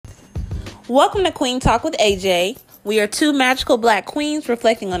Welcome to Queen Talk with AJ. We are two magical black queens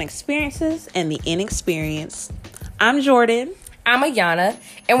reflecting on experiences and the inexperienced. I'm Jordan. I'm Ayana,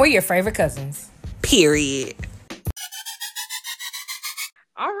 and we're your favorite cousins. Period.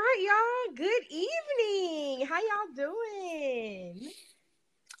 All right, y'all. Good evening. How y'all doing?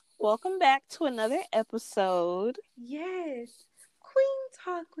 Welcome back to another episode. Yes. Queen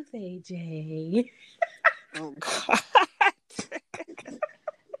Talk with AJ. Oh, God.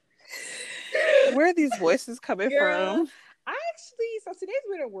 Where are these voices coming from? So today's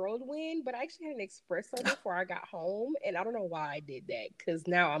been a whirlwind, but I actually had an espresso before I got home, and I don't know why I did that, because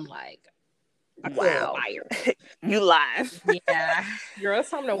now I'm like, Wow. liar. You live. Yeah. Girl, it's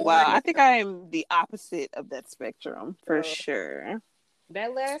time to Wow, I think I am the opposite of that spectrum, for sure.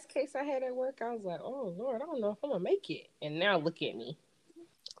 That last case I had at work, I was like, oh, Lord, I don't know if I'm going to make it. And now look at me.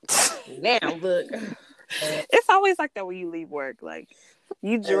 Now look. It's always like that when you leave work. Like,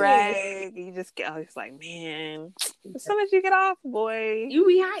 you drag, you just get, it's like, man, as soon as you get off, boy, you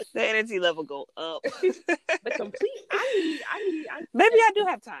be hyped. The energy level go up. The complete, maybe I do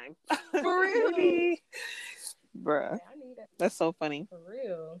have time. For real. Bruh. I need that. That's so funny. For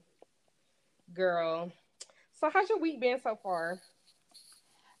real. Girl. So how's your week been so far?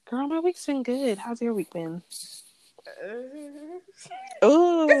 Girl, my week's been good. How's your week been?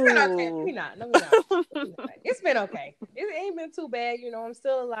 Ooh. It's been okay. Maybe not. No, not. It's been okay. It ain't been too bad. You know, I'm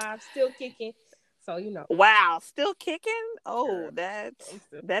still alive, still kicking. So, you know. Wow, still kicking? Oh, that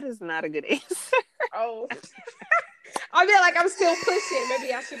is not a good answer. Oh. I mean, like, I'm still pushing.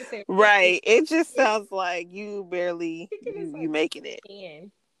 Maybe I should have said. Right. It just sounds like you barely, you making it.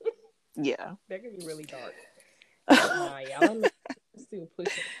 Yeah. That could be really dark. Nah, y'all. I'm still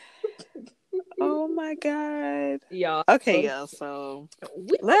pushing. Oh my God. Y'all. Okay, y'all. So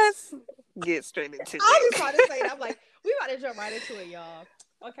let's get straight into it. I was about to say that. I'm like, we about to jump right into it, y'all.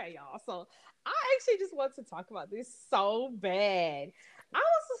 Okay, y'all. So I actually just want to talk about this so bad. I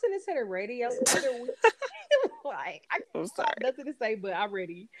was listening to the radio the other week. Like, I'm sorry. Nothing to say, but I'm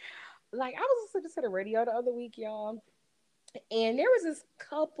ready. Like, I was listening to the radio the other week, y'all. And there was this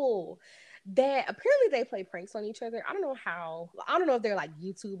couple that apparently they play pranks on each other. I don't know how. I don't know if they're like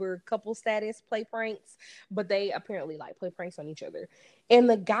YouTuber couple status play pranks, but they apparently like play pranks on each other. And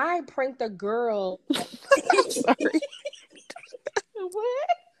the guy pranked a girl. Sorry. What?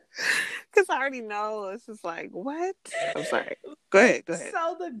 Because I already know. It's just like, what? I'm sorry. Go ahead.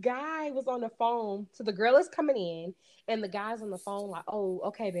 So the guy was on the phone. So the girl is coming in, and the guy's on the phone like, oh,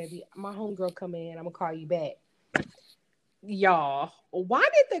 okay, baby, my homegirl coming in. I'm going to call you back. Y'all, why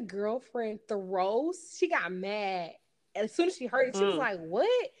did the girlfriend she got mad. As soon as she heard it, she was like,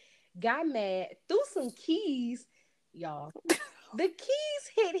 what? Got mad, threw some keys. Y'all, the keys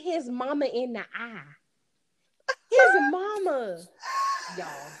hit his mama in the eye. His mama. Y'all.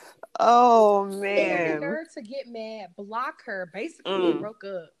 Oh, man. They had the nerve to get mad, block her, basically broke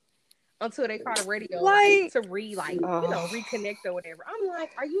up until they called the radio like to reconnect or whatever. I'm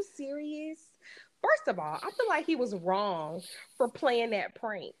like, are you serious? First of all, I feel like he was wrong for playing that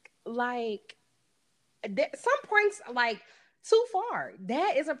prank. Like, some pranks, like, too far.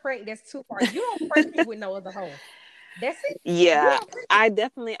 That is a prank that's too far. You don't prank me with no other hoe. That's it. Yeah, I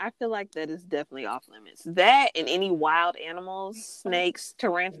feel like that is definitely off limits. That and any wild animals, snakes,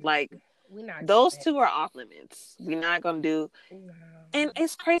 tarantulas, like, those two are off limits. We're not going to do. No. And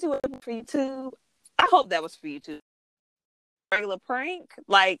it's crazy for you too. I hope that was for you too. Regular prank,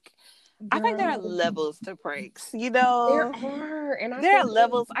 like, I think there are levels to pranks, you know. There are, and there are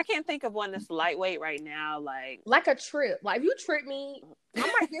levels. I can't think of one that's lightweight right now, like a trip. Like, if you trip me, I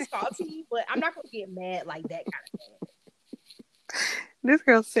might get salty, but I'm not gonna get mad like that kind of thing. This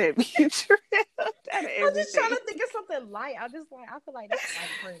girl said me a trip. I'm just trying to think of something light. I feel like that's a light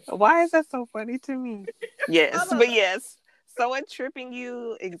prank. Why is that so funny to me? Yes, but yes, someone tripping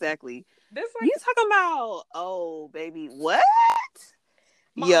you, exactly. You talking about? Oh, baby, what?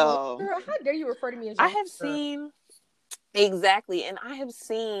 Yo, girl, how dare you refer to me as I have seen exactly, and I have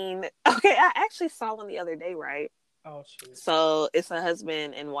seen. Okay, I actually saw one the other day, right? Oh shoot! So it's a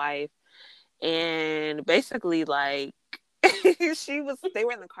husband and wife, and basically, like, they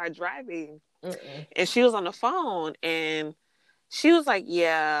were in the car driving, and she was on the phone, and she was like,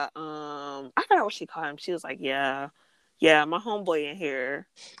 "Yeah, I forgot what she called him." She was like, "Yeah, my homeboy in here."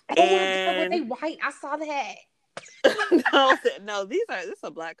 Oh, and were they white? I saw that. no, this is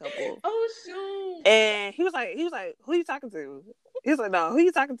a black couple. Oh shoot! And he was like, who you talking to? He was like, no, who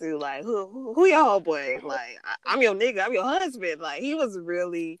you talking to? Like, who your homeboy? Like, I'm your nigga, I'm your husband. Like, he was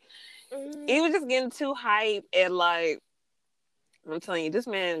just getting too hype, and like, I'm telling you, this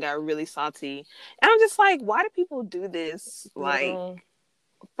man got really salty, and I'm just like, why do people do this? Like,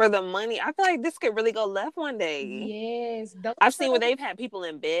 for the money. I feel like this could really go left one day. Yes. I've seen where they've had people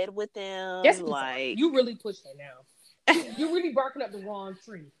in bed with them. That's like you really pushed it now. You're really barking up the wrong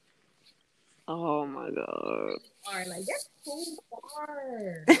tree. Oh my god! All right, like that's so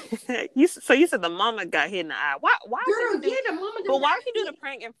far. So you said the mama got hit in the eye. Why? Girl, the mama. But why would you do the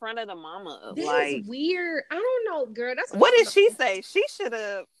prank in front of the mama? This like, is weird. I don't know, girl. That's what did she say? She should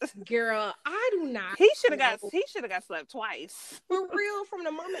have. Girl, I do not. He should have got slapped twice. For real, from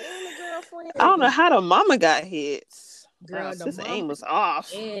the mama and the girlfriend. I don't know how the mama got hit. Girl, his aim was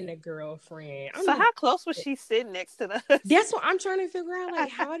off. And the girlfriend. So how close was she sitting next to the? That's what I'm trying to figure out. Like,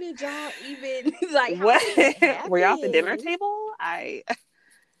 how did y'all even like? What were y'all at the dinner table? I'm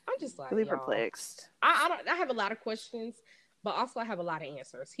just like really perplexed. I have a lot of questions, but also I have a lot of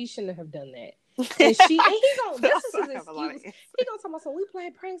answers. He shouldn't have done that. And he gonna this is his excuse. He gonna tell me, so we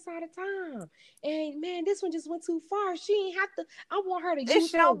play pranks all the time. And man, this one just went too far. She ain't have to. I want her to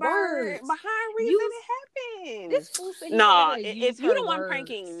use her words behind reason it happened. This fool said no, if you the one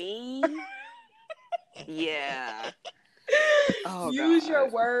pranking me, yeah. Oh, use God. your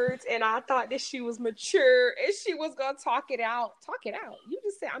words, and I thought that she was mature and she was gonna talk it out. You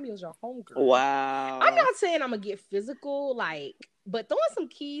just said I'm your homegirl. Wow. I'm not saying I'm gonna get physical, like, but throwing some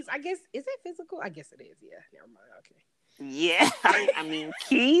keys, I guess, is that physical? I guess it is. Yeah, never mind. Okay. Yeah, I mean,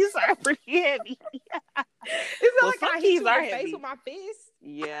 keys are pretty heavy. It's not like I hit you in the face with my fist.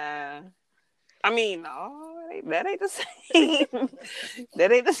 Yeah. I mean, no, that ain't the same.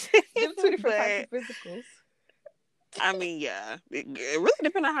 That ain't the same. Them two different types of physicals. I mean, yeah. It really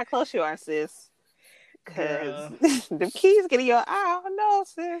depends on how close you are, sis. Because the keys get in your eye. I don't know,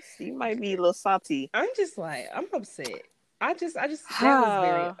 sis. You might be a little salty. I'm just like, I'm upset. I just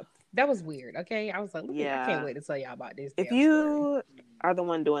that was weird. Okay. I was like, I can't wait to tell y'all about this. If you are the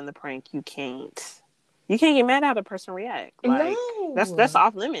one doing the prank, you can't get mad at how the person react. Like, no. That's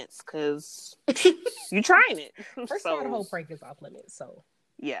off limits because you trying it. First of all, the whole prank is off limits. So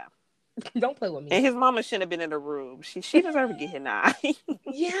yeah. Don't play with me. And his mama shouldn't have been in the room. She deserved to get hit in the eye.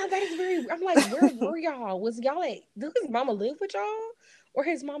 Yeah, that is very. I'm like, where were y'all? Was y'all at? Did his mama live with y'all, or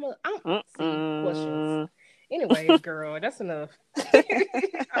his mama? I don't see questions. Anyway, girl, that's enough.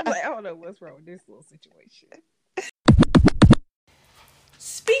 I'm like, I don't know what's wrong with this little situation.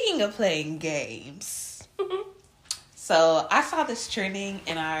 Speaking of playing games, so I saw this trending,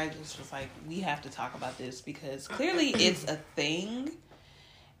 and I just was like, we have to talk about this because clearly it's a thing.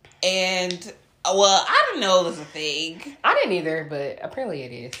 And, well, I didn't know it was a thing. I didn't either, but apparently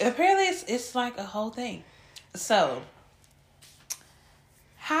it is. Apparently it's like a whole thing. So,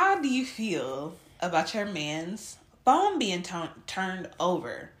 how do you feel about your man's phone being turned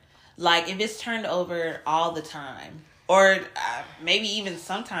over? Like, if it's turned over all the time. Or maybe even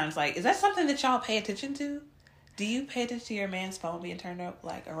sometimes, like, is that something that y'all pay attention to? Do you pay attention to your man's phone being turned up,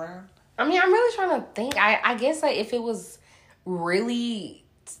 like, around? I mean, I'm really trying to think. I guess, like, if it was really...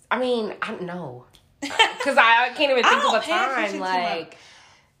 I mean, I don't know. Because I can't even think of a time. Like,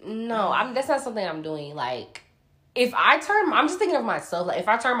 no, that's not something I'm doing. Like, if I'm just thinking of myself. Like, if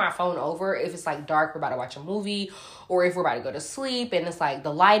I turn my phone over, if it's like dark, we're about to watch a movie, or if we're about to go to sleep and it's like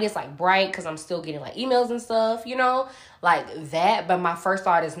the light is like bright because I'm still getting like emails and stuff, you know, like that. But my first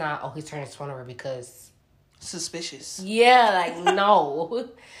thought is not, oh, he's turning his phone over because suspicious. Yeah, like, no.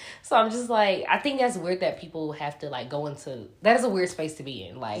 So I'm just like, I think that's weird that people have to like go into, that is a weird space to be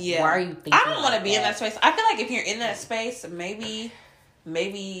in. Like, why are you thinking I don't want to be in that space. I feel like if you're in that space, maybe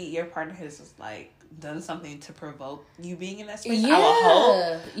your partner has just like done something to provoke you being in that space. Yeah, I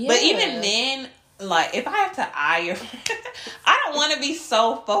would hope. Yeah. But even then, like, if I have to eye your I don't want to be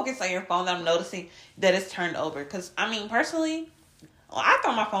so focused on your phone that I'm noticing that it's turned over. Because, I mean, personally, I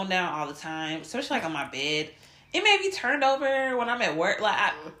throw my phone down all the time, especially like on my bed. It may be turned over when I'm at work.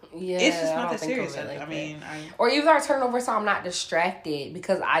 Like, it's just not that serious. Or either I turn over so I'm not distracted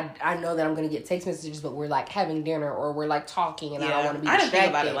because I know that I'm going to get text messages, but we're like having dinner or we're like talking and I don't want to be distracted. I didn't think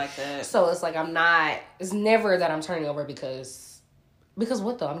about it like that. So it's like it's never that I'm turning over because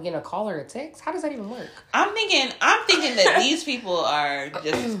what though? I'm getting a call or a text? How does that even work? I'm thinking that these people are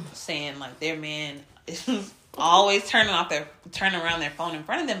just saying like their man is always turning around their phone in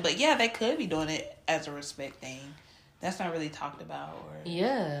front of them. But yeah, they could be doing it as a respect thing. That's not really talked about. Or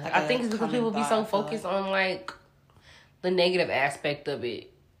like I think it's because people be so focused on like the negative aspect of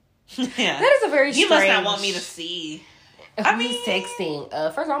it. Yeah, that is a very you must not want me to see. Who's texting?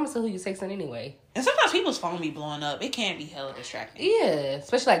 First of all, I'm gonna see who you texting anyway. And sometimes people's phone be blowing up. It can be hella distracting. Yeah,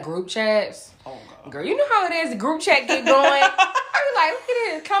 especially like group chats. Oh God, girl, you know how it is. The group chat get going. I be like, look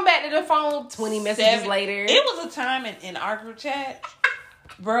at this. Come back to the phone 20 messages later. It was a time in our group chat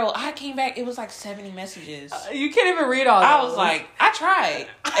Bro, I came back. It was like 70 messages. You can't even read all. I was like, I tried,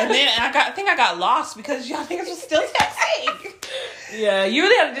 and then I think I got lost because y'all niggas was still texting. Yeah, you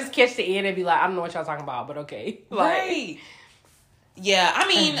really have to just catch the end and be like, I don't know what y'all talking about, but okay, like, right? Yeah, I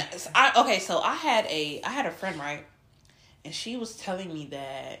mean, so I had a friend, right, and she was telling me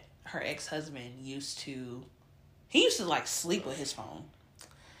that her ex-husband used to like sleep with his phone,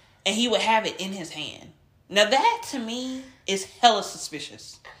 and he would have it in his hand. Now that to me is hella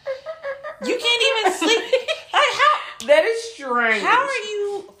suspicious. You can't even sleep. Like how? That is strange. How are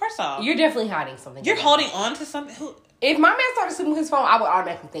you? First off, you're definitely hiding something. You're holding on to something. If my man started sleeping with his phone, I would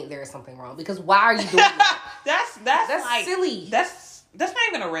automatically think there is something wrong. Because why are you doing that? That's like, silly. That's not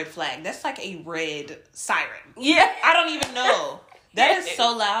even a red flag. That's like a red siren. Yeah, I don't even know. That is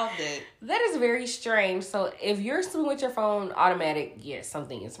so loud that is very strange. So if you're sleeping with your phone, automatic, yes,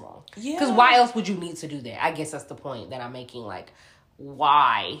 something is wrong. Yeah. Because why else would you need to do that? I guess that's the point that I'm making. Like,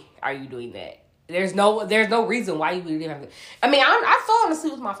 why are you doing that? There's no reason why you would even have to. I mean, I've fallen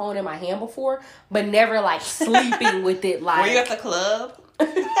asleep with my phone in my hand before, but never like sleeping with it. Like, were you at the club?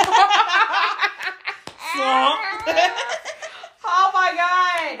 Oh my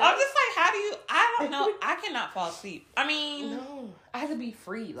God. I'm just like, how do you, I don't know. I cannot fall asleep. I mean. No. I have to be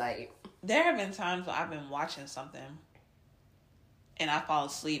free. Like, there have been times where I've been watching something and I fall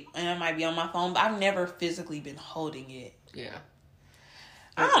asleep and I might be on my phone, but I've never physically been holding it. Yeah.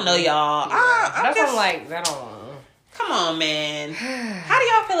 I don't know, y'all. Yeah. That's just, like, that don't. Come on, man. How do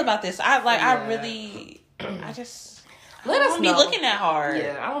y'all feel about this? I just. Let us know. Be looking that hard.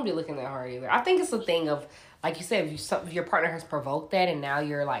 Yeah, I don't be looking that hard either. I think it's a thing of, like you said, if your partner has provoked that and now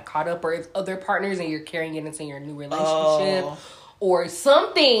you're like caught up with other partners and you're carrying it into your new relationship or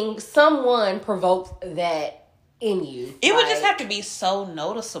someone provoked that in you. It would just have to be so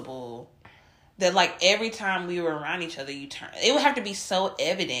noticeable that like every time we were around each other, you turn. It would have to be so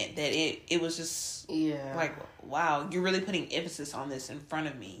evident that it was just like, wow, you're really putting emphasis on this in front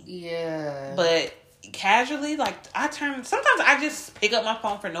of me. Yeah. But casually, like sometimes I just pick up my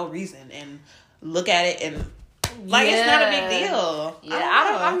phone for no reason and look at it and like it's not a big deal.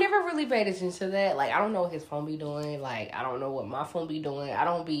 Yeah, I've never really paid attention to that. Like, I don't know what his phone be doing. Like, I don't know what my phone be doing. I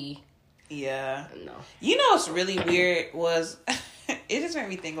don't be. Yeah. No. You know what's really weird was it just made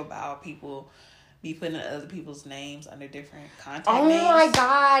me think about people be putting other people's names under different contact names. Oh my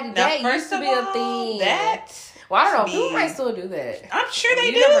God, now, that used to be a thing. Well, I don't know. People might still do that. I'm sure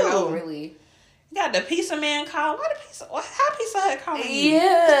they do. You never know, really. You got the Pizza Man call. How Pizza Hut calling you?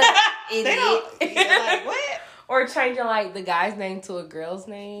 Yeah. They don't. You're like, what? Or changing like the guy's name to a girl's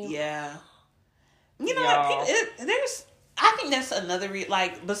name. Yeah. You know what? I think that's another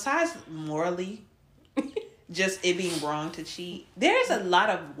like besides morally, just it being wrong to cheat. There's a lot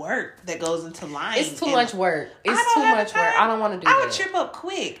of work that goes into lying. It's too much work. It's too much work. I don't want to do that. I would trip up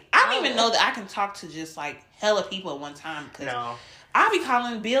quick. I don't even know that I can talk to just like hella people at one time because I'll be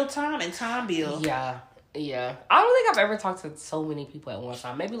calling Bill Tom and Tom Bill. Yeah. I don't think I've ever talked to so many people at one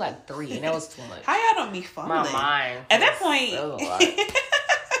time. Maybe like 3, and that was too much. How y'all don't be fumbling? My mind. At that point,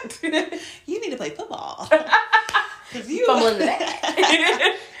 you need to play football. You fumbling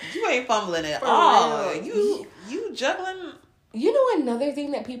that. You ain't fumbling at all. You juggling. You know another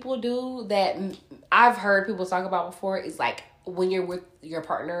thing that people do that I've heard people talk about before is like when you're with your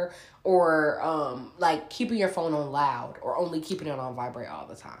partner or like keeping your phone on loud or only keeping it on vibrate all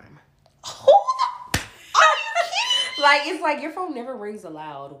the time. Like, it's like your phone never rings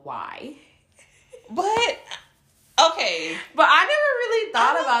aloud. Why? But okay, but I never really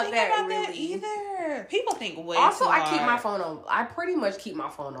thought about that either. People think way also, too hard. I keep my phone on. I pretty much keep my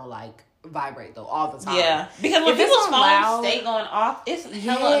phone on like vibrate though all the time. Yeah, because when people's phones stay going off, it's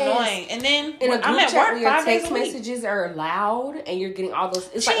hella annoying. And then in a group chat where your text messages are loud and you're getting all those,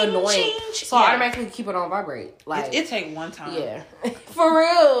 it's like annoying. So I automatically keep it on vibrate. Like it take one time. Yeah, for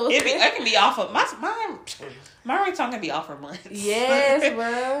real. It can be off of my ringtone can be off for months. Yes,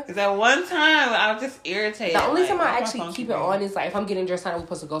 bro. Because at one time I was just irritated. The only time I actually keep it on is like if I'm getting dressed and we're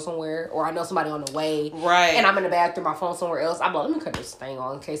supposed to go somewhere, or I know somebody on the way, right? And I'm in the bathroom, my phone somewhere else. I'm like, let me cut this thing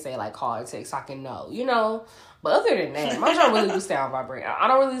on in case they like call or text, so I can know, you know. But other than that, my phone really do stay on vibrate. I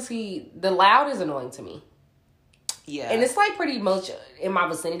don't really see the loud is annoying to me. Yeah, and it's like pretty much in my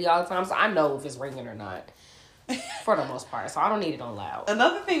vicinity all the time, so I know if it's ringing or not. For the most part, so I don't need it on loud.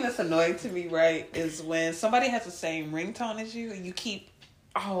 Another thing that's annoying to me, right, is when somebody has the same ringtone as you and you keep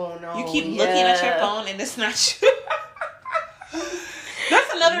looking at your phone and it's not you.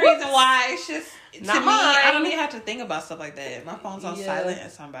 That's another reason why it's just not to me. I don't even have to think about stuff like that. My phone's on silent and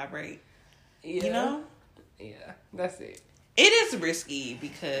it's on vibrate. Yeah. You know? Yeah, that's it. It is risky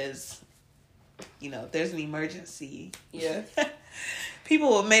because if there's an emergency. Yeah.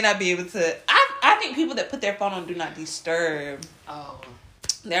 People may not be able to. I think people that put their phone on Do Not Disturb. Oh.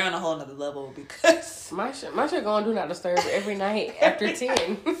 They're on a whole nother level because my shit go on Do Not Disturb every night after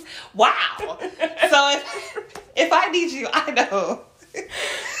 10. Wow. So if I need you, I know.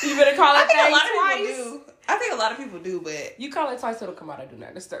 You better call it twice. I think a lot of people do, but you call it twice, it'll come out of Do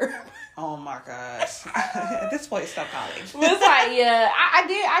Not Disturb. Oh my gosh! At this point, stop calling. Well, it's like, yeah, I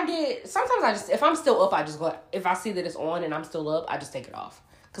did. Sometimes if I'm still up, I just go. If I see that it's on and I'm still up, I just take it off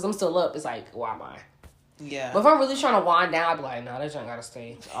because I'm still up. It's like, why am I? Yeah. But if I'm really trying to wind down, I'd be like, no, that junk gotta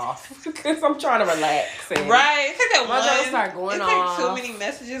stay off because I'm trying to relax. And right. My junk start going it off. It takes too many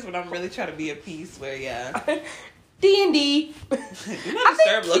messages when I'm really trying to be at peace. Where D&D. Do Not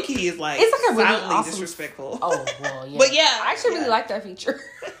Disturb low key is like it's like a really silently awesome, disrespectful. Oh well, yeah. But yeah, I actually really like that feature.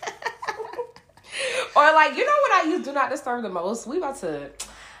 Or like, you know what I use Do Not Disturb the most? When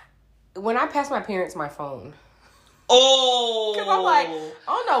I pass my parents my phone. Oh, because I'm like, I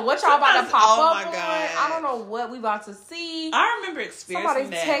don't know what y'all about to pop up on. God. I don't know what we about to see. I remember experiencing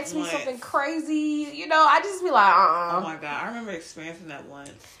somebody text me something crazy. I just be like, Oh my God, I remember experiencing that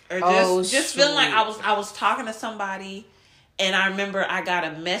once, or just feeling like I was talking to somebody, and I remember I got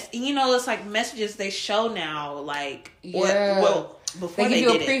a mess. It's like messages they show now, like before they give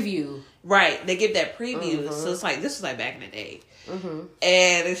you a preview. Right, they give that preview, so it's like this was like back in the day,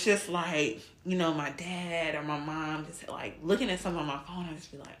 and it's just like my dad or my mom just like looking at something on my phone and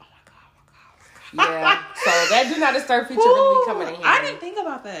just be like, oh my God. Yeah, so that Do Not Disturb feature really be coming in handy. I didn't think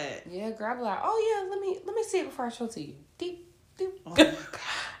about that. Yeah, grab like, oh yeah, let me see it before I show it to you. Deep. Oh my God.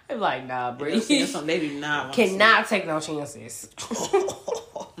 I'm like, nah, bro. Something they do not want cannot take no chances.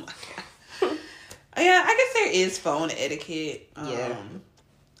 Oh my God. Yeah, I guess there is phone etiquette. Yeah.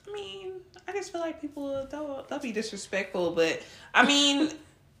 I mean, I just feel like people they'll be disrespectful, but I mean,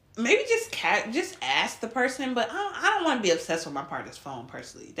 maybe just ask the person. But I don't want to be obsessed with my partner's phone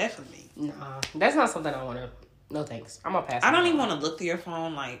personally. Definitely. Nah, that's not something I want to. No thanks. I'm gonna pass. I don't even want to look through your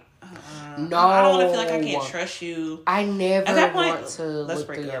phone. Like, no, I don't want to feel like I can't trust you. I never want to look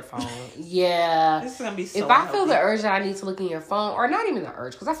through your phone. Yeah, this is gonna be so. If I feel the urge that I need to look in your phone, or not even the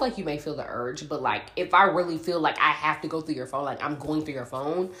urge, because I feel like you may feel the urge, but like if I really feel like I have to go through your phone, like I'm going through your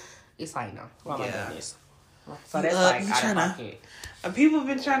phone, it's like no. Why am I doing this? So that's like out of pocket. People have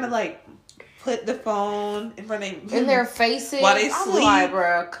been trying to like put the phone in front of in their faces while they sleep. I'm like,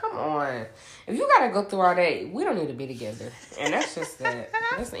 bro, come on. If you gotta go through all that, we don't need to be together. And that's just that.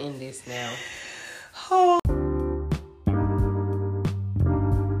 Let's end this now. Oh.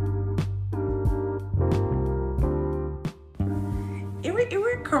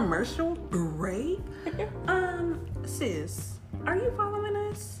 We're commercial break. Sis, are you following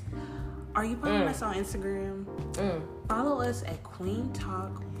us? Are you following us on Instagram? Follow us at Queen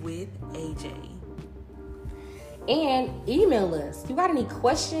Talk with AJ. And email us. You got any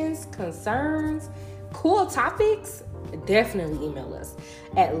questions, concerns, cool topics? Definitely email us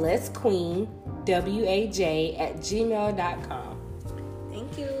at letsqueenwaj@gmail.com.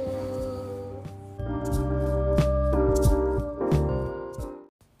 Thank you.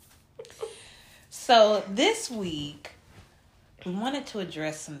 So this week, we wanted to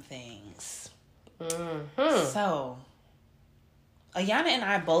address some things. So, Ayana and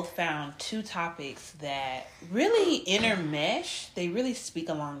I both found two topics that really intermesh. They really speak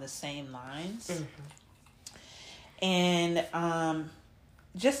along the same lines. And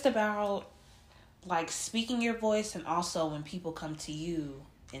just about like speaking your voice, and also when people come to you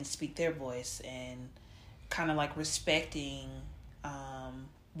and speak their voice, and kind of like respecting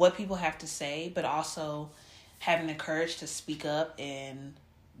what people have to say, but also having the courage to speak up and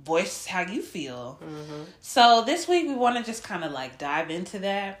voice how you feel. So this week we want to just kind of like dive into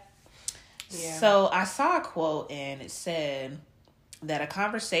that. Yeah. So I saw a quote and it said that a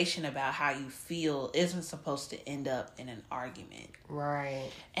conversation about how you feel isn't supposed to end up in an argument. Right.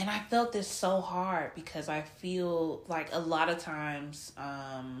 And I felt this so hard because I feel like a lot of times,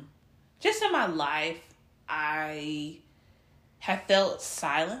 just in my life, I have felt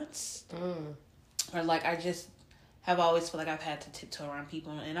silenced. Or like I just have always felt like I've had to tiptoe around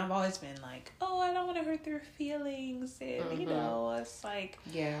people, and I've always been like, oh, I don't want to hurt their feelings, and it's like,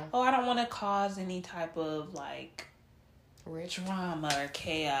 oh, I don't want to cause any type of like drama or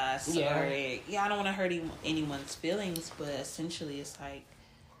chaos, or I don't want to hurt anyone's feelings, but essentially it's like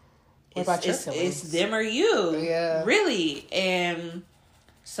it's them or you, really. And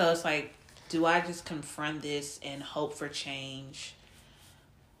so it's like, do I just confront this and hope for change?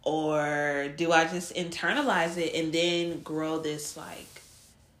 Or do I just internalize it and then grow this like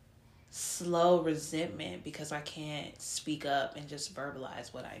slow resentment because I can't speak up and just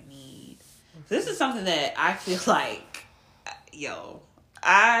verbalize what I need? This is something that I feel like,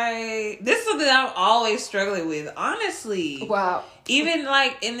 this is something that I'm always struggling with, honestly. Wow. Even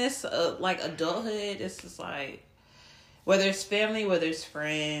like in this like adulthood, it's just like, whether it's family, whether it's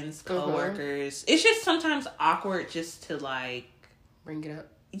friends, coworkers, it's just sometimes awkward just to like bring it up.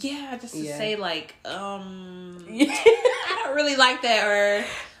 Yeah, just to say like, I don't really like that, or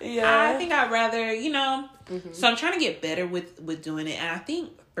I think I'd rather, So I'm trying to get better with doing it, and I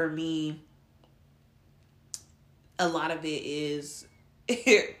think for me, a lot of it is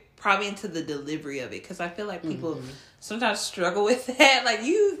probably into the delivery of it, because I feel like people sometimes struggle with that. Like,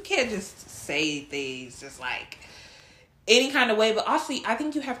 you can't just say things just like any kind of way, but also I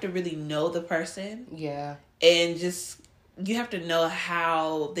think you have to really know the person. Yeah. And just, you have to know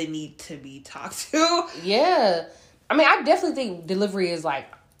how they need to be talked to. Yeah. I mean, I definitely think delivery is like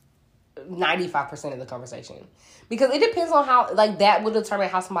 95% of the conversation. Because it depends on how, like, that will determine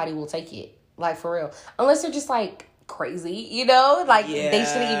how somebody will take it. Like, for real. Unless they're just, like, crazy, Like, they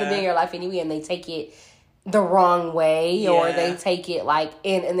shouldn't even be in your life anyway, and they take it the wrong way, or they take it, like,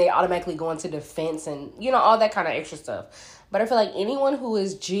 and they automatically go into defense and, all that kind of extra stuff. But I feel like anyone who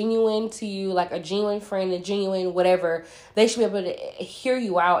is genuine to you, like a genuine friend, a genuine whatever, they should be able to hear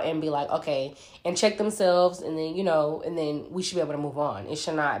you out and be like, okay, and check themselves, and then, and then we should be able to move on. It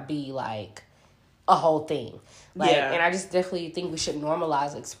should not be like a whole thing. Like, and I just definitely think we should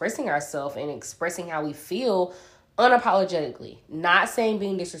normalize expressing ourselves and expressing how we feel unapologetically. Not saying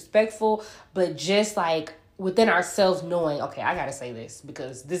being disrespectful, but just like within ourselves knowing, okay, I gotta say this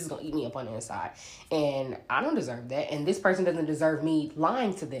because this is gonna eat me up on the inside, and I don't deserve that, and this person doesn't deserve me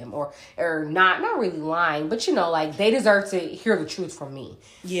lying to them, or not really lying, but like they deserve to hear the truth from me.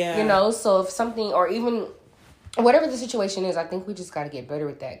 So if something, or even whatever the situation is, I think we just gotta get better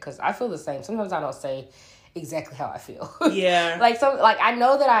with that, because I feel the same. Sometimes I don't say exactly how I feel. Like I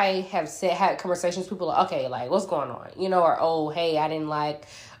know that I have had conversations with people like, okay, like what's going on, or oh, hey, I didn't like,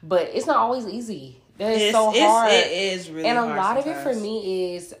 but it's not always easy. It's so hard. It is really hard. And a lot of it for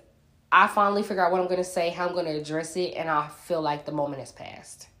me is I finally figure out what I'm going to say, how I'm going to address it, and I feel like the moment has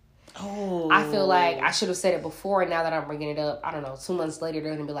passed. Oh. I feel like I should have said it before, and now that I'm bringing it up, I don't know, 2 months later,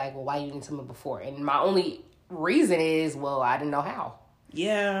 they're going to be like, well, why you didn't tell me before? And my only reason is, well, I didn't know how.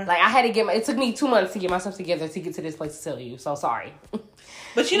 Yeah. Like, I had to it took me 2 months to get myself together to get to this place to tell you, so sorry.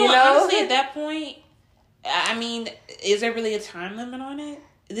 But honestly, at that point, I mean, is there really a time limit on it?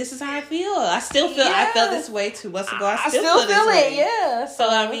 This is how I feel. I still feel I felt this way 2 months ago. I still feel this way. Yeah. So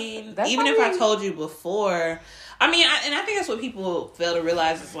I mean, even if I told you before, I mean, and I think that's what people fail to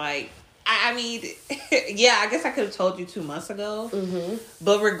realize is like, I mean, I guess I could have told you 2 months ago,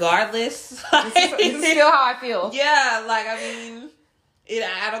 but regardless, like, this is still how I feel. Yeah, like I mean,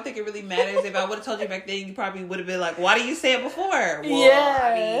 I don't think it really matters. If I would have told you back then, you probably would have been like, "Why did you say it before?" Well,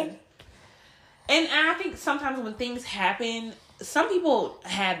 I mean, and I think sometimes when things happen, some people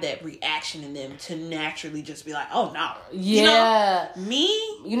have that reaction in them to naturally just be like, oh, no. Yeah. Me?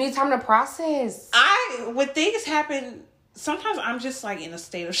 You need time to process. When things happen, sometimes I'm just like in a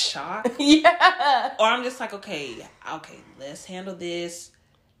state of shock. Yeah. Or I'm just like, okay, let's handle this.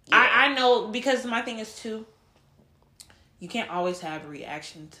 Yeah. I know, because my thing is too, you can't always have a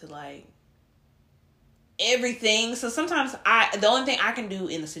reaction to like everything. So sometimes the only thing I can do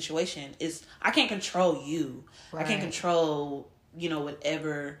in the situation is I can't control you. Right. I can't control,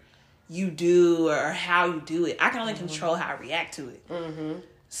 whatever you do or how you do it. I can only control how I react to it.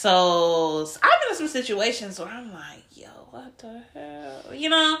 So I've been in some situations where I'm like, yo, what the hell? Strange.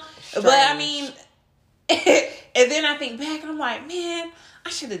 But I mean, and then I think back and I'm like, man, I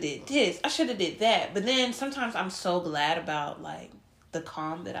should have did this. I should have did that. But then sometimes I'm so glad about like the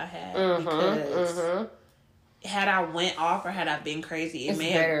calm that I had, because had I went off or had I been crazy, it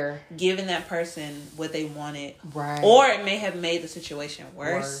may have given that person what they wanted. Right. Or it may have made the situation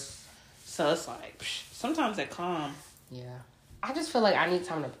worse. So it's like, sometimes that calm. Yeah. I just feel like I need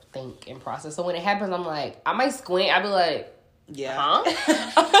time to think and process. So when it happens, I'm like, I might squint. I'll be like, yeah. Huh?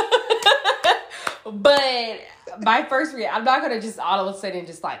 But my first reaction, I'm not going to just all of a sudden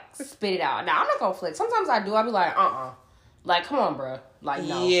just like spit it out. Now, I'm not going to flick. Sometimes I do. I'll be like, like, come on, bro. Like,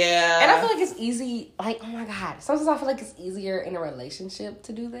 no. Yeah. And I feel like it's easy. Like, oh my God. Sometimes I feel like it's easier in a relationship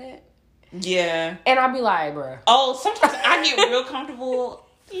to do that. Yeah. And I'll be like, bro. Oh, sometimes I get real comfortable.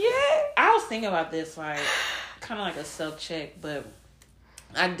 Yeah. I was thinking about this, like, kind of like a self-check, but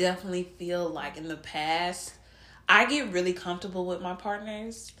I definitely feel like in the past, I get really comfortable with my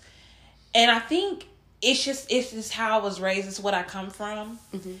partners. And I think it's just how I was raised. It's what I come from.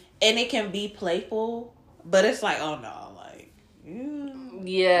 Mm-hmm. And it can be playful, but it's like, oh no.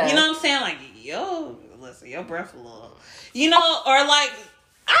 Yeah. You know what I'm saying? Like, yo, listen, your breath a little. Or like,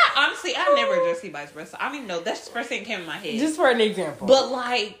 honestly, I never address you vice versa. I don't even know. That's the first thing that came in my head. Just for an example. But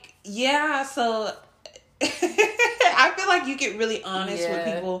like, yeah, so I feel like you get really honest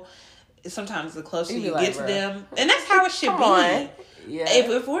with people. Sometimes the closer you get to them, and that's how it should be. Yeah.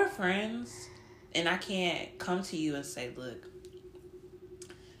 If we're friends, and I can't come to you and say, "Look,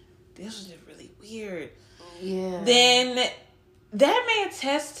 this was just really weird," then that may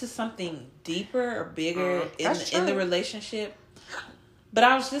attest to something deeper or bigger in the relationship. But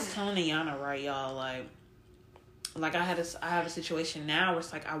I was just telling Ayana, right, y'all, like I have a situation now where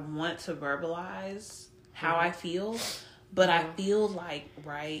it's like I want to verbalize how I feel, but I feel like,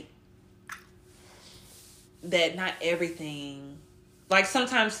 right, that not everything, like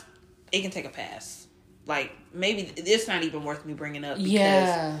sometimes it can take a pass. Like maybe it's not even worth me bringing up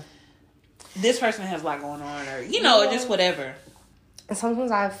because this person has a lot going on, or or just whatever. And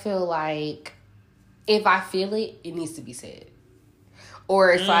sometimes I feel like if I feel it, it needs to be said.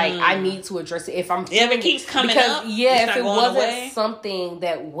 Or it's like I need to address it if I'm feeling if it keeps coming up. If it wasn't something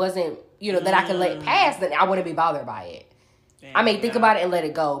that wasn't that I could let pass, then I wouldn't be bothered by it. I may think about it and let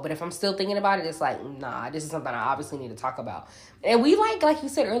it go, but if I'm still thinking about it, it's like, nah, this is something I obviously need to talk about. And we like you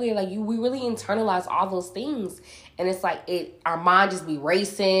said earlier, we really internalize all those things, and it's like our mind just be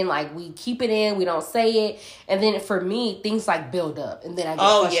racing, like we keep it in, we don't say it, and then for me, things build up, and then I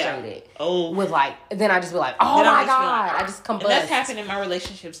get frustrated. With then I just be like, oh my God, I just combust. And that's happened in my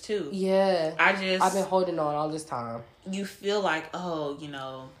relationships too. Yeah, I've been holding on all this time. You feel like,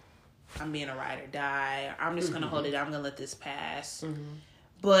 I'm being a ride or die. I'm just going to hold it. I'm going to let this pass. Mm-hmm.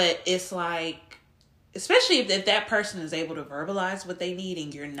 But it's like, especially if that person is able to verbalize what they need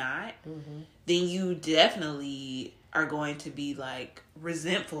and you're not, then you definitely are going to be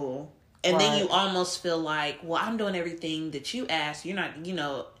resentful. And then you almost feel like, well, I'm doing everything that you asked. You're not,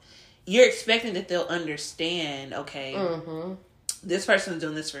 you're expecting that they'll understand, okay, this person's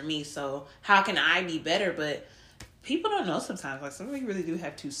doing this for me. So how can I be better? But people don't know sometimes. Some people really do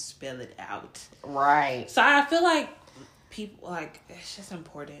have to spell it out. Right. So I feel like people, it's just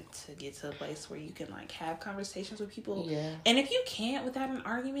important to get to a place where you can, have conversations with people. Yeah. And if you can't without an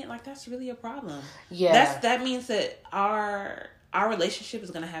argument, that's really a problem. Yeah. That means that our relationship is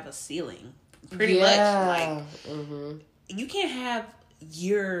going to have a ceiling. Pretty much. You can't have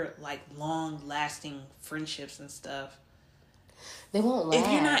your, long-lasting friendships and stuff. They won't last.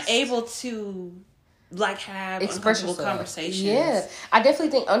 If you're not able to have uncomfortable conversations. Yeah. I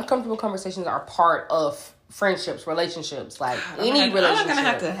definitely think uncomfortable conversations are part of friendships, relationships, any relationship. I'm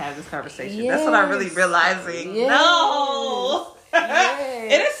not going to have this conversation. Yes. That's what I'm really realizing. Yes. No.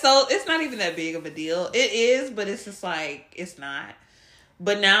 Yes. It's not even that big of a deal. It is, but it's just it's not.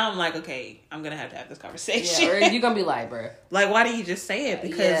 But now I'm okay, I'm going to have this conversation. Yeah, or you're going to be bruh. Why do you just say it?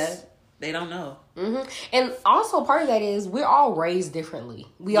 Because they don't know. Mm-hmm. And also part of that is we're all raised differently.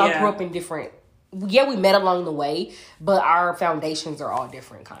 We all grew up in different... Yeah, we met along the way, but our foundations are all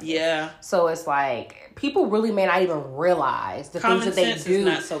different, kind of. Yeah. So it's people really may not even realize the things that they do. Is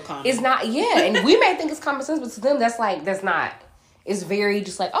not so common. It's not, and we may think it's common sense, but to them, that's not. It's very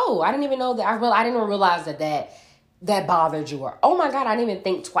just oh, I didn't even know that. I didn't realize that bothered you, or oh my God, I didn't even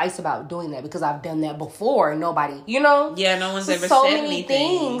think twice about doing that because I've done that before and nobody, Yeah, no one's ever said anything. So many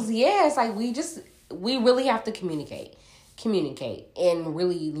things. Yeah, it's we really have to communicate and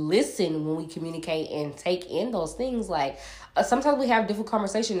really listen when we communicate and take in those things. Sometimes we have difficult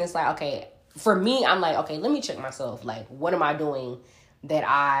conversations. It's okay, for me, I'm okay, let me check myself. What am I doing that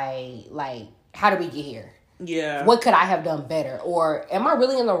how did we get here? Yeah. What could I have done better? Or am I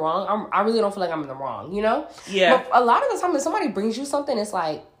really in the wrong? I really don't feel like I'm in the wrong, Yeah. But a lot of the time when somebody brings you something, it's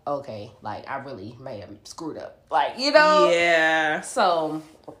okay, I really may have screwed up. Yeah. So...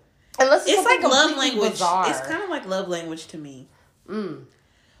 Unless it's love language. Bizarre. It's kind of like love language to me.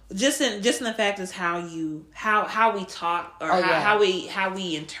 Just in the fact is how we talk or how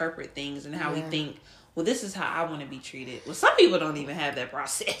we interpret things and how we think. Well, this is how I want to be treated. Well, some people don't even have that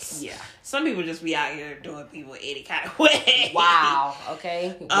process. Yeah, some people just be out here doing people any kind of way. Wow.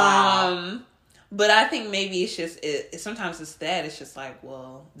 Okay. Wow. But I think maybe it's just sometimes it's that it's just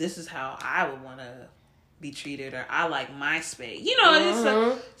well, this is how I would want to be treated, or I like my space.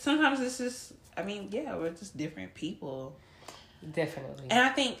 Sometimes it's just, we're just different people. Definitely. And I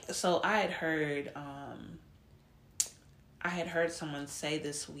think, so I had heard someone say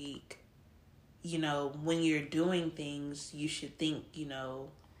this week, when you're doing things, you should think,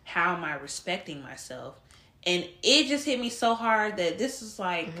 how am I respecting myself? And it just hit me so hard that this is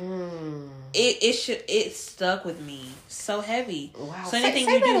it stuck with me so heavy. Wow. So anything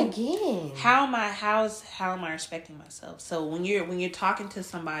say you that do, again. How am I respecting myself? So when you're talking to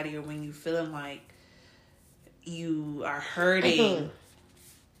somebody, or when you feeling like you are hurting,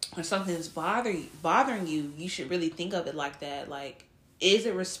 or something's bothering you, you should really think of it like that. Like, is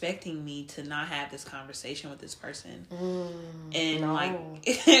it respecting me to not have this conversation with this person? And like,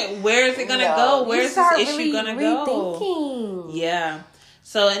 where is it gonna go? Where is this issue really gonna go? Yeah.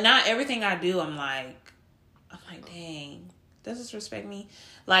 So, and not everything I do, I'm like, dang, does this respect me?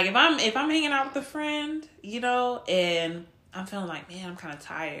 Like, if I'm hanging out with a friend, you know, and I'm feeling like, man, I'm kind of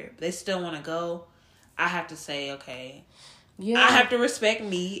tired, but they still want to go, I have to say, okay. Yeah. I have to respect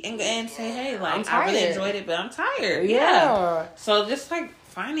me and say, hey, like, I really enjoyed it, but I'm tired. Yeah. So just like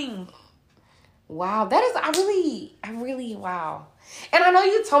finding. Wow, that is, I really, wow. And I know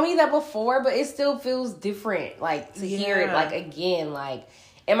you told me that before, but it still feels different, like, to hear it, like, again, like,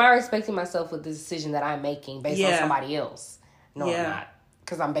 am I respecting myself with the decision that I'm making based on somebody else? No, I'm not.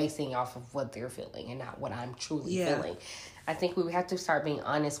 Because I'm basing off of what they're feeling and not what I'm truly feeling. I think we have to start being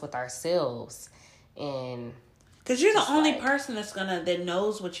honest with ourselves and... Because you're the only person that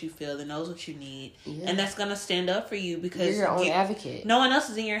knows what you feel, that knows what you need, and that's gonna stand up for you because you're your own advocate. No one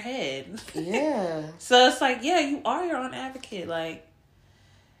else is in your head. Yeah. So it's like, you are your own advocate. Like,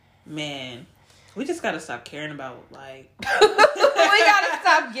 man, we just gotta stop caring about like. We gotta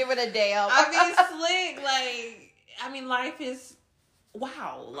stop giving a damn. Slick. Like, life is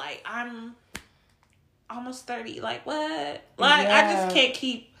wow. Like, I'm almost 30. Like, what? Like, I just can't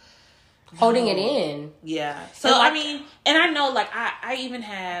keep. Holding it in. Yeah. So, like, and I know, like, I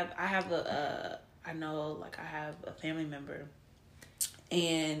have a family member,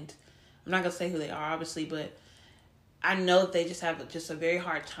 and I'm not going to say who they are, obviously, but I know they just have a very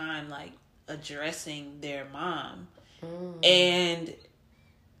hard time, like, addressing their mom. And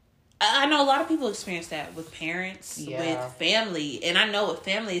I know a lot of people experience that with parents, with family. And I know with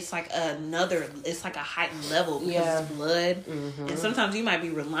family, it's like it's like a heightened level because it's blood. Mm-hmm. And sometimes you might be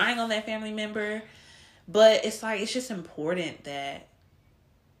relying on that family member. But it's like, it's just important that,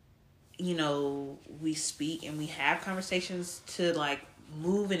 you know, we speak and we have conversations to like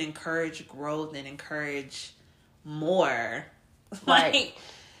move and encourage growth and encourage more. Right.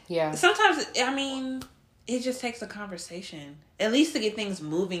 Like, sometimes, it just takes a conversation. At least to get things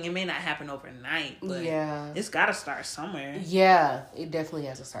moving. It may not happen overnight, but it's got to start somewhere. Yeah, it definitely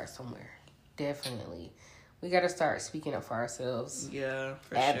has to start somewhere. Definitely. We got to start speaking up for ourselves. Yeah,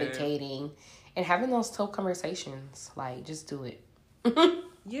 for advocating and having those tough conversations. Like, just do it.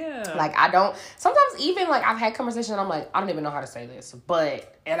 Yeah. Like, sometimes even, like, I've had conversations and I'm like, I don't even know how to say this,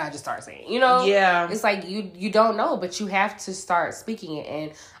 and I just start saying, you know? Yeah. It's like, you don't know, but you have to start speaking it,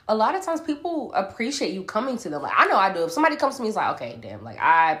 and a lot of times people appreciate you coming to them. Like, I know I do. If somebody comes to me, it's like, okay, damn, like,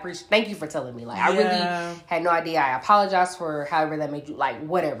 thank you for telling me. Like, I really had no idea. I apologize for however that made you, like,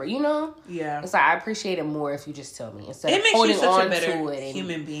 whatever, you know? Yeah. It's like, I appreciate it more if you just tell me instead of holding on to it. It makes you such a better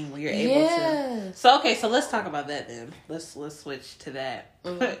human being when you're able to. So, okay, so let's talk about that then. Let's switch to that.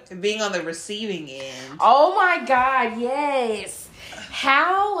 Mm-hmm. Being on the receiving end. Oh my God, yes.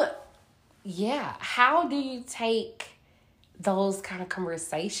 How do you take those kind of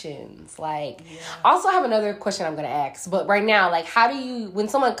conversations? Like, also I have another question I'm going to ask, but right now, like, how do you, when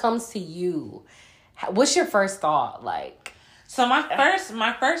someone comes to you, what's your first thought? Like, so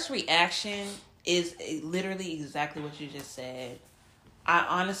my first reaction is literally exactly what you just said. I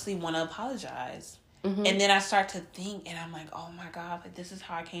honestly want to apologize. Mm-hmm. And then I start to think, and I'm like, oh my God, like, this is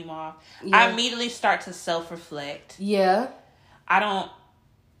how I came off. Yeah. I immediately start to self-reflect. Yeah.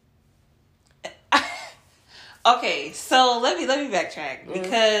 Okay, so let me backtrack,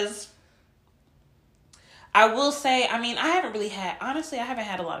 because I will say, I haven't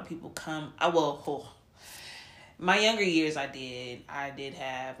had a lot of people come. My younger years, I did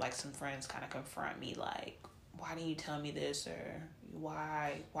have, like, some friends kind of confront me, like, why didn't you tell me this, or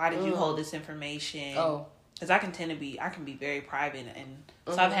why did you hold this information? Oh, because I can be very private, and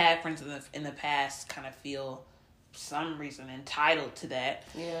so I've had friends in the past kind of feel some reason entitled to that.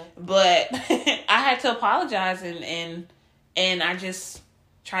 Yeah. But I had to apologize, and I just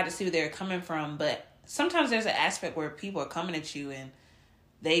tried to see where they were coming from. But sometimes there's an aspect where people are coming at you and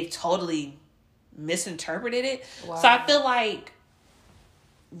they've totally misinterpreted it. Wow. So I feel like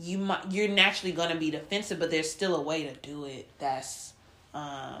you're naturally going to be defensive, but there's still a way to do it that's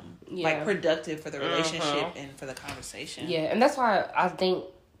like productive for the relationship and for the conversation. Yeah, and that's why I think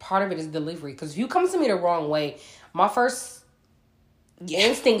part of it is delivery. Because if you come to me the wrong way, my first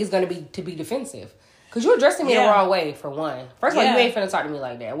instinct is going to be defensive. Because you're addressing me the wrong way, for one. First of all, you ain't finna talk to me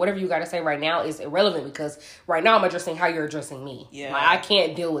like that. Whatever you got to say right now is irrelevant, because right now I'm addressing how you're addressing me. Yeah. Like, I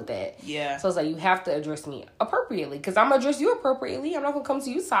can't deal with that. Yeah. So it's like, you have to address me appropriately, because I'm going to address you appropriately. I'm not going to come to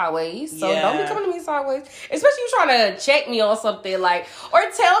you sideways. So don't be coming to me sideways. Especially you trying to check me on something, like, or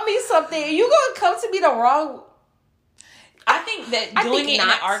tell me something. You going to come to me the wrong... I think that doing it in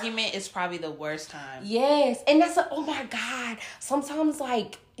an argument is probably the worst time. Yes. And that's oh my God. Sometimes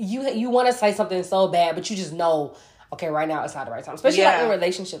like you want to say something so bad, but you just know, okay, right now it's not the right time. Especially like in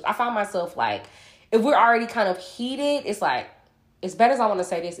relationships. I find myself like, if we're already kind of heated, it's like, as bad as I want to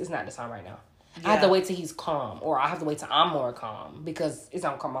say this, it's not the time right now. Yeah. I have to wait till he's calm, or I have to wait till I'm more calm, because it's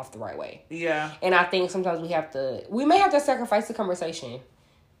not come off the right way. Yeah. And I think sometimes we may have to sacrifice the conversation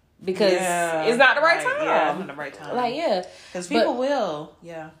because it's not the right time. Yeah, not the right time. Like, yeah. Because people will.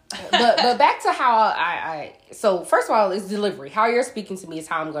 Yeah. but back to how I so first of all, it's delivery. How you're speaking to me is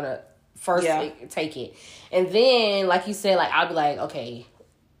how I'm going to first take it. And then, like you said, like, I'll be like, okay,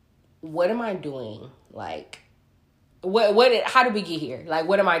 what am I doing? Like, how did we get here? Like,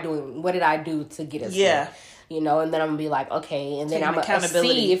 what am I doing? What did I do to get us here? You know, and then I'm gonna be like, okay, and then I'm gonna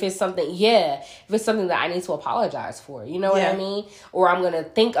see if it's something, if it's something that I need to apologize for. You know what I mean? Or I'm gonna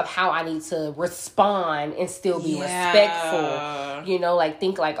think of how I need to respond and still be respectful. You know, like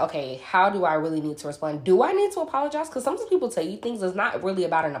think like, okay, how do I really need to respond? Do I need to apologize? Because sometimes people tell you things that's not really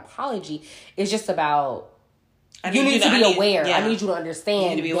about an apology. It's just about you need to be aware. I need you to understand. You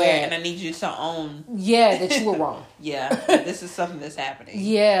need to be aware, and I need you to own. That you were wrong. This is something that's happening.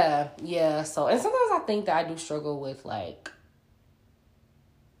 So, and sometimes I think that I do struggle with, like,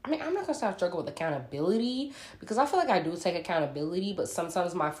 I mean, I'm not going to say I struggle with accountability, because I feel like I do take accountability, but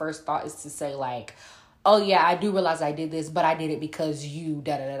sometimes my first thought is to say, like, oh, yeah, I do realize I did this, but I did it because you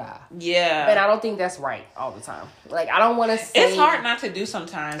da-da-da-da. Yeah. And I don't think that's right all the time. Like, I don't want to say... It's hard not to do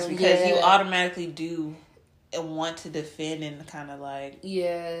sometimes, because you automatically do want to defend and kind of like...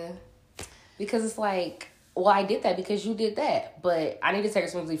 Yeah. Because it's like, well, I did that because you did that, but I need to take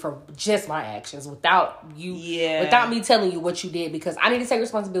responsibility for just my actions without you... Without me telling you what you did, because I need to take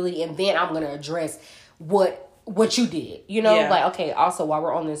responsibility, and then I'm going to address what you did. You know? Like, okay, also, while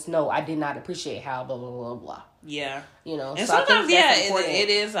we're on this note, I did not appreciate how blah, blah, blah, blah. Yeah. You know? And so sometimes, it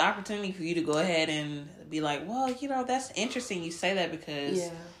is an opportunity for you to go ahead and be like, well, you know, that's interesting you say that, because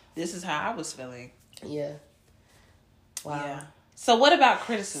this is how I was feeling. Yeah. Wow. Yeah. So what about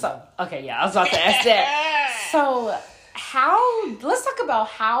criticism? I was about to ask that. So let's talk about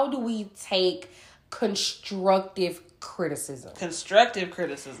how do we take constructive criticism? Constructive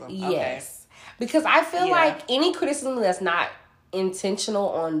criticism. Yes. Okay. Because I feel like any criticism that's not intentional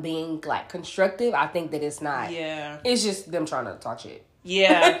on being like constructive, I think that it's not. Yeah. It's just them trying to talk shit.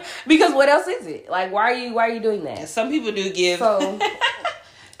 Yeah. Because what else is it? Like, why are you doing that? And some people do give the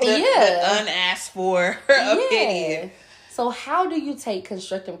unasked for opinion. So how do you take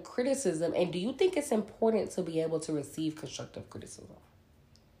constructive criticism, and do you think it's important to be able to receive constructive criticism?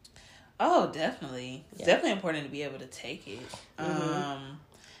 Oh, definitely. It's definitely important to be able to take it. Mm-hmm.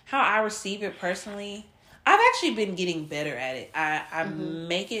 How I receive it personally, I've actually been getting better at it. I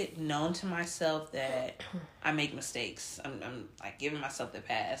make it known to myself that I make mistakes. I'm like giving myself the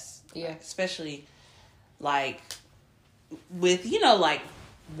pass. Yeah. Like, especially like with, you know, like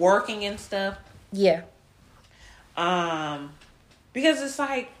working and stuff. Yeah. Because it's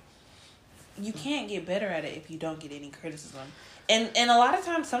like you can't get better at it if you don't get any criticism. And a lot of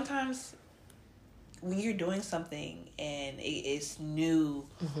times, sometimes when you're doing something and it's new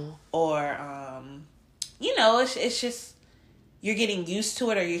or you know, it's just you're getting used to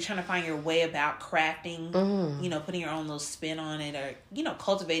it, or you're trying to find your way about crafting, you know, putting your own little spin on it, or, you know,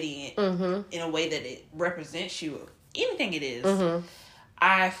 cultivating it in a way that it represents you, anything it is.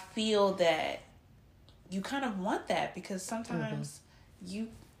 I feel that you kind of want that, because sometimes you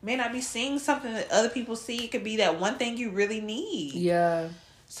may not be seeing something that other people see. It could be that one thing you really need. Yeah.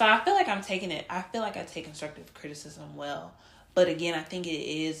 So I feel like I'm taking it. I feel like I take constructive criticism well. But again, I think it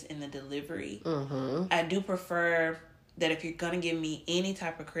is in the delivery. I do prefer that if you're going to give me any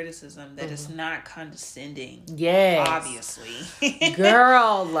type of criticism, that it's not condescending. Yes. Obviously.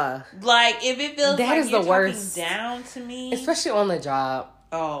 Girl. Like, if it feels that like is you're the worst. talking down to me. Especially on the job.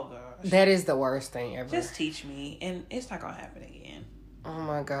 Oh, gosh. That is the worst thing ever. Just teach me, and it's not going to happen again. Oh,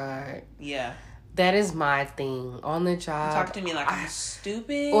 my God. Yeah. That is my thing. On the job. Talk to me like I'm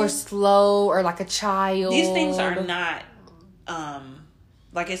stupid. Or slow, or like a child. These things are not,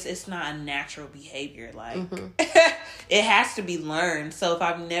 like, it's not a natural behavior. Like, it has to be learned. So if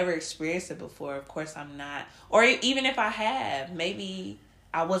I've never experienced it before, of course I'm not. Or even if I have, maybe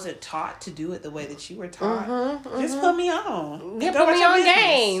I wasn't taught to do it the way that you were taught. Just put me on. Yeah, put me on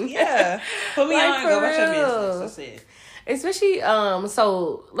game. Yeah. Put me on and go about your business. That's it. Especially,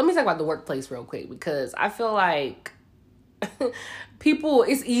 so let me talk about the workplace real quick, because I feel like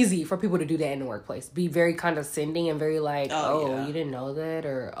it's easy for people to do that in the workplace. Be very condescending and very like, you didn't know that,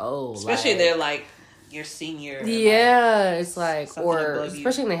 or especially they're like your senior. Yeah, it's like, or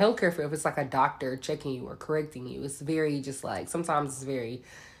especially in the healthcare field, if it's like a doctor checking you or correcting you, it's very just like, sometimes it's very,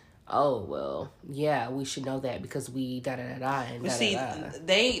 oh, well, yeah, we should know that because we da-da-da-da and da-da-da.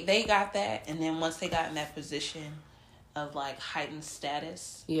 They got that, and then once they got in that position of like heightened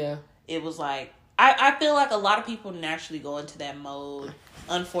status, it was like, I feel like a lot of people naturally go into that mode.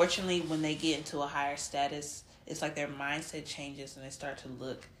 Unfortunately, when they get into a higher status, it's like their mindset changes and they start to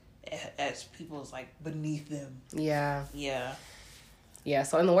look as people as like beneath them. Yeah,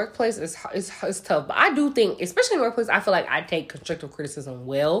 so in the workplace, it's tough. But I do think, especially in the workplace, I feel like I take constructive criticism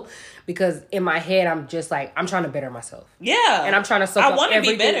well. Because in my head, I'm just like, I'm trying to better myself. Yeah. And I'm trying to soak up everything. I want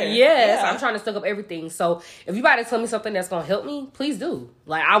to be better. Yes, I'm trying to soak up everything. So if you about to tell me something that's going to help me, please do.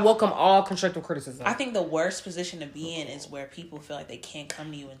 Like, I welcome all constructive criticism. I think the worst position to be in is where people feel like they can't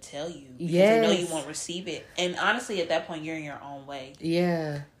come to you and tell you. Because they know you won't receive it. And honestly, at that point, you're in your own way.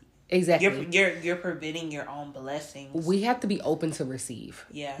 Yeah. Exactly. You're preventing your own blessings. We have to be open to receive.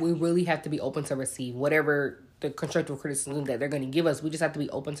 Yeah. We really have to be open to receive whatever the constructive criticism that they're going to give us. We just have to be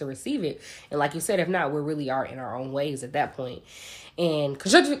open to receive it. And like you said, if not, we really are in our own ways at that point. And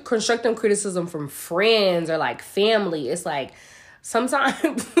constructive criticism from friends or like family, it's like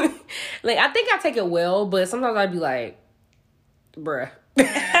sometimes, like I think I take it well, but sometimes I'd be like, bruh.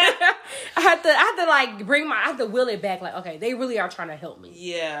 I have to like I have to will it back. Like, okay, they really are trying to help me.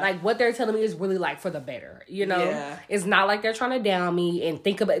 Yeah. Like what they're telling me is really like for the better. You know? Yeah. It's not like they're trying to down me and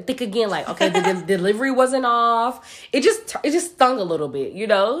think again, like, okay, the delivery wasn't off. It just stung a little bit, you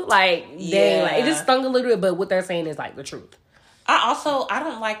know? Like, dang, like it just stung a little bit, but what they're saying is like the truth. I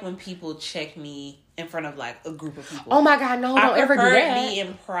don't like when people check me in front of like a group of people. Oh my God, no, don't ever do that. I prefer to be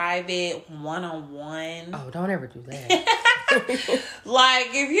in private, one-on-one. Oh, don't ever do that. Like,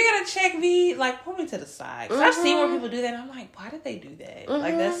 if you're gonna check me, like, pull me to the side. Because I've seen where people do that, and I'm like, why did they do that?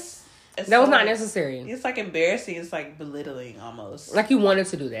 Like, that was not necessary. It's like embarrassing. It's like belittling almost. Like you wanted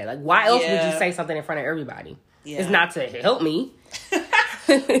to do that. Like, why else would you say something in front of everybody? Yeah. It's not to help me.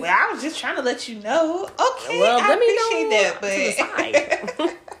 Well, I was just trying to let you know. Okay, well, let me appreciate that, but to the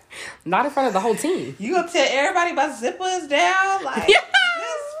side. Not in front of the whole team. You gonna tell everybody about zippers down? Like,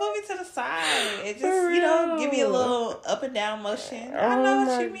 just put me to the side and just, give me a little up and down motion. I know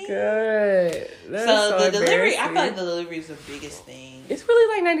what you mean. So the delivery, I feel like the delivery is the biggest thing. It's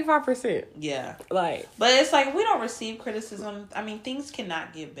really like 95%. Yeah. Like, but it's like we don't receive criticism. I mean, things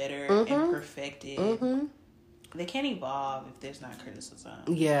cannot get better and perfected. Mm-hmm. They can't evolve if there's not criticism.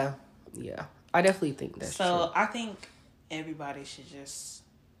 Yeah. I definitely think that's true. So I think everybody should just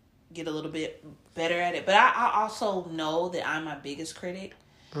get a little bit better at it. But I also know that I'm my biggest critic.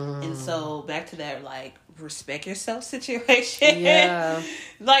 And so back to that, like, respect yourself situation. Yeah.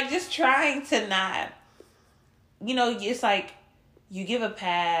 Like, just trying to not, it's like you give a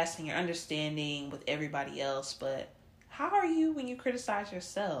pass and you're understanding with everybody else, but how are you when you criticize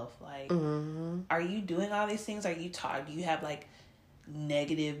yourself? Like, are you doing all these things? Do you have like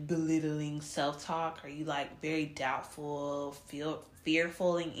negative, belittling self-talk? Are you like very doubtful,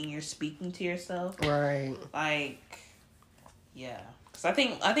 fearful in your speaking to yourself? Right. Like, yeah. Because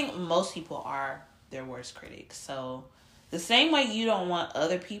I think most people are their worst critics. So the same way you don't want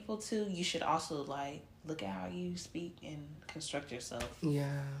other people to, you should also like look at how you speak and construct yourself.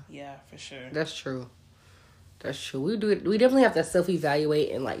 Yeah. Yeah, for sure. That's true. We definitely have to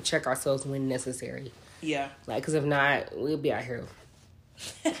self-evaluate and like check ourselves when necessary. Yeah. Like, because if not, we'll be out here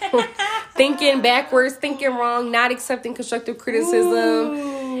thinking backwards, thinking wrong, not accepting constructive criticism.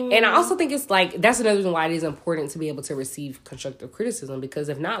 Ooh. And I also think it's like, that's another reason why it is important to be able to receive constructive criticism, because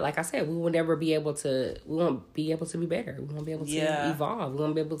if not, like I said, we won't be able to be better. We won't be able to evolve. We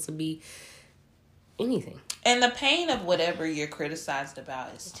won't be able to be anything. And the pain of whatever you're criticized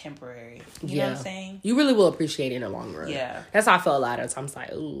about is temporary. You know what I'm saying? You really will appreciate it in the long run. Yeah. That's how I felt a lot of times.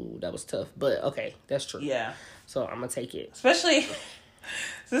 Like, ooh, that was tough. But okay, that's true. Yeah. So I'm gonna take it. Especially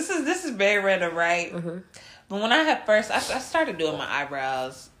this is very random, right? Mm-hmm. But when I started doing my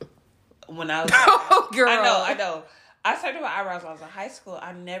eyebrows when I was oh girl. I know. I started doing my eyebrows when I was in high school.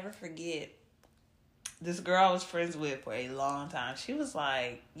 I never forget. This girl I was friends with for a long time, she was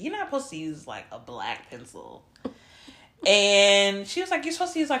like, you're not supposed to use like a black pencil. And she was like, you're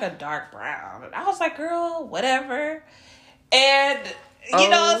supposed to use like a dark brown. And I was like, girl, whatever. And,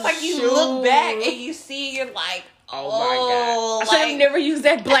 it's like you look back and you see, you're like, oh my God. I should have never used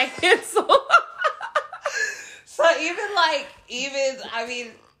that black pencil. So you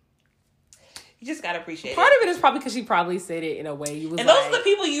just gotta appreciate Part of it is probably because she probably said it in a way you was. And those are the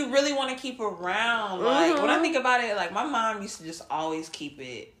people you really want to keep around. Like when I think about it, like my mom used to just always keep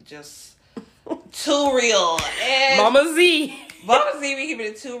it just too real. And Mama Z. Both see me keeping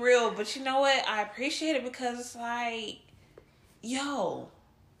it too real, but you know what? I appreciate it because it's like, yo,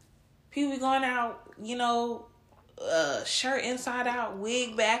 people be going out, you know, shirt inside out,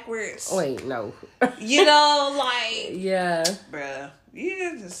 wig backwards. Wait, no. You know, like, yeah, bruh,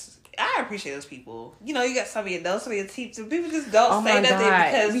 I appreciate those people. You know, you got some of your nose, some of your teeth, and people just don't say nothing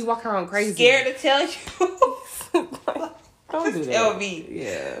because we walk around crazy, scared to tell you. Don't do that. Tell me,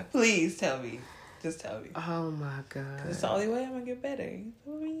 yeah. Please tell me. Just tell me. Oh my God. It's the only way I'm gonna get better. You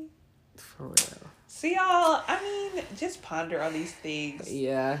feel me? For real. See, y'all, I mean, just ponder on these things.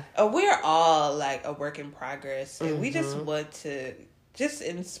 Yeah. We're all like a work in progress, and we just want to just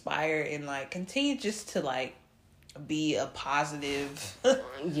inspire and like continue just to like be a positive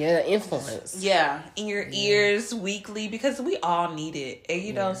influence. Yeah, in your ears weekly, because we all need it. And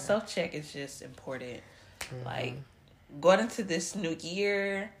you know, self-check is just important. Like going into this new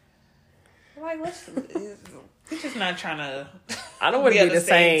year, like we're just not trying to. I don't want to be the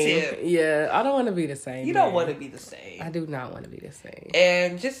same. Yeah, I don't want to be the same. You don't want to be the same. I do not want to be the same.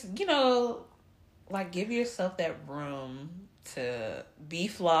 And just, you know, like give yourself that room to be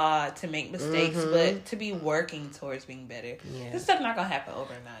flawed, to make mistakes, but to be working towards being better. Yeah. This stuff not gonna happen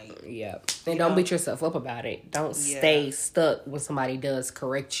overnight. Yeah. And don't beat yourself up about it. Don't stay stuck when somebody does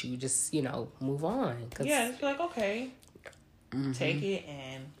correct you. Just, you know, move on. Yeah, it's like, okay. Take it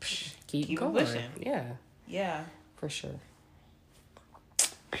and keep going. Pushing. Yeah. Yeah. For sure.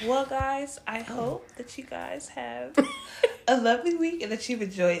 Well, guys, I hope that you guys have a lovely week and that you've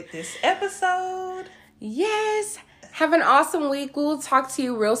enjoyed this episode. Yes. Have an awesome week. We'll talk to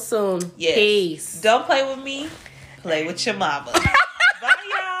you real soon. Yes. Peace. Don't play with me. Play with your mama.